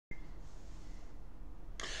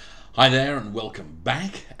Hi there and welcome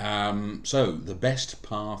back. So the best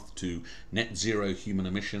path to net zero human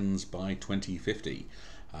emissions by 2050.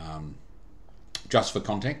 Just for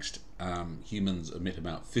context, humans emit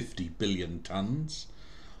about 50 billion tonnes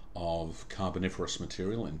of carboniferous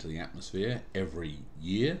material into the atmosphere every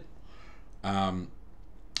year. And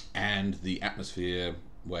the atmosphere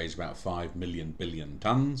weighs about 5 million billion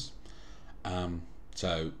tonnes.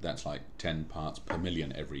 So that's like 10 parts per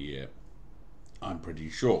million every year, I'm pretty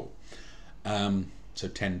sure. So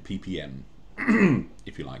 10 ppm,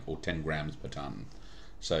 if you like, or 10 grams per tonne.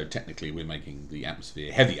 So technically we're making the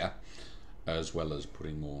atmosphere heavier, as well as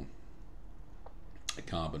putting more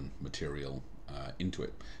carbon material into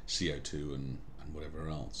it, CO2 and whatever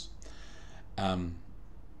else.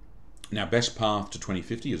 Now, Best Path to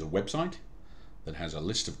 2050 is a website that has a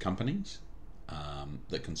list of companies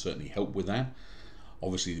that can certainly help with that.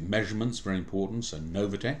 Obviously, measurements very important, so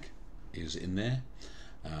Novatech is in there.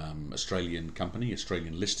 Australian company,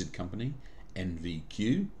 Australian listed company,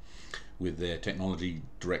 NVQ, with their technology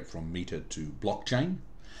direct from meter to blockchain.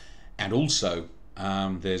 And also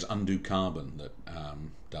there's Undo Carbon that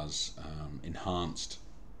does enhanced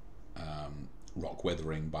rock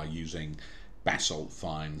weathering by using basalt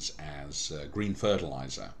fines as green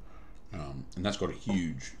fertilizer. And that's got a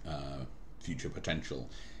huge future potential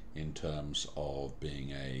in terms of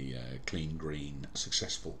being a clean, green,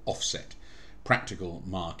 successful offset, practical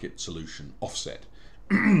market solution offset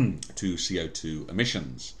to CO2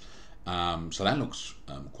 emissions. So that looks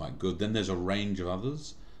quite good. Then there's a range of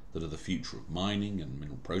others that are the future of mining and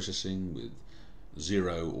mineral processing with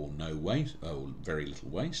zero or no waste, or very little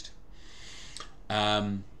waste.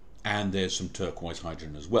 And there's some turquoise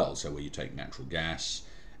hydrogen as well, so where you take natural gas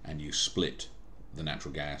and you split the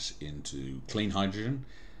natural gas into clean hydrogen,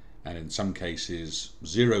 and in some cases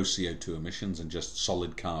zero CO2 emissions and just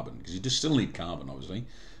solid carbon, because you just still need carbon obviously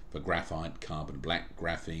for graphite, carbon black,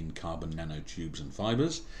 graphene, carbon nanotubes and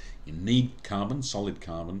fibers. You need carbon, solid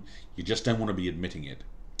carbon. You just don't want to be emitting it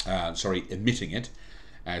as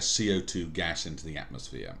CO2 gas into the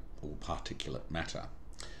atmosphere, or particulate matter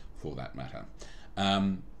for that matter.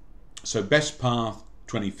 So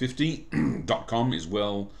bestpath2050.com is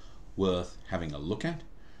well worth having a look at.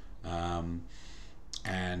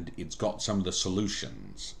 And it's got some of the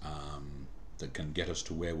solutions that can get us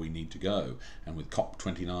to where we need to go. And with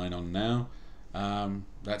COP29 on now,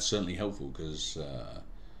 that's certainly helpful, because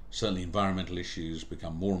certainly environmental issues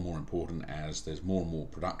become more and more important as there's more and more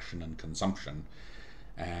production and consumption,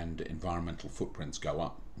 and environmental footprints go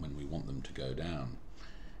up when we want them to go down.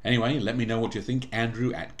 Anyway, let me know what you think.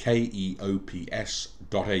 Andrew at keops.au.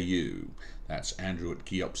 That's Andrew at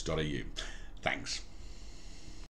keops.au. Thanks.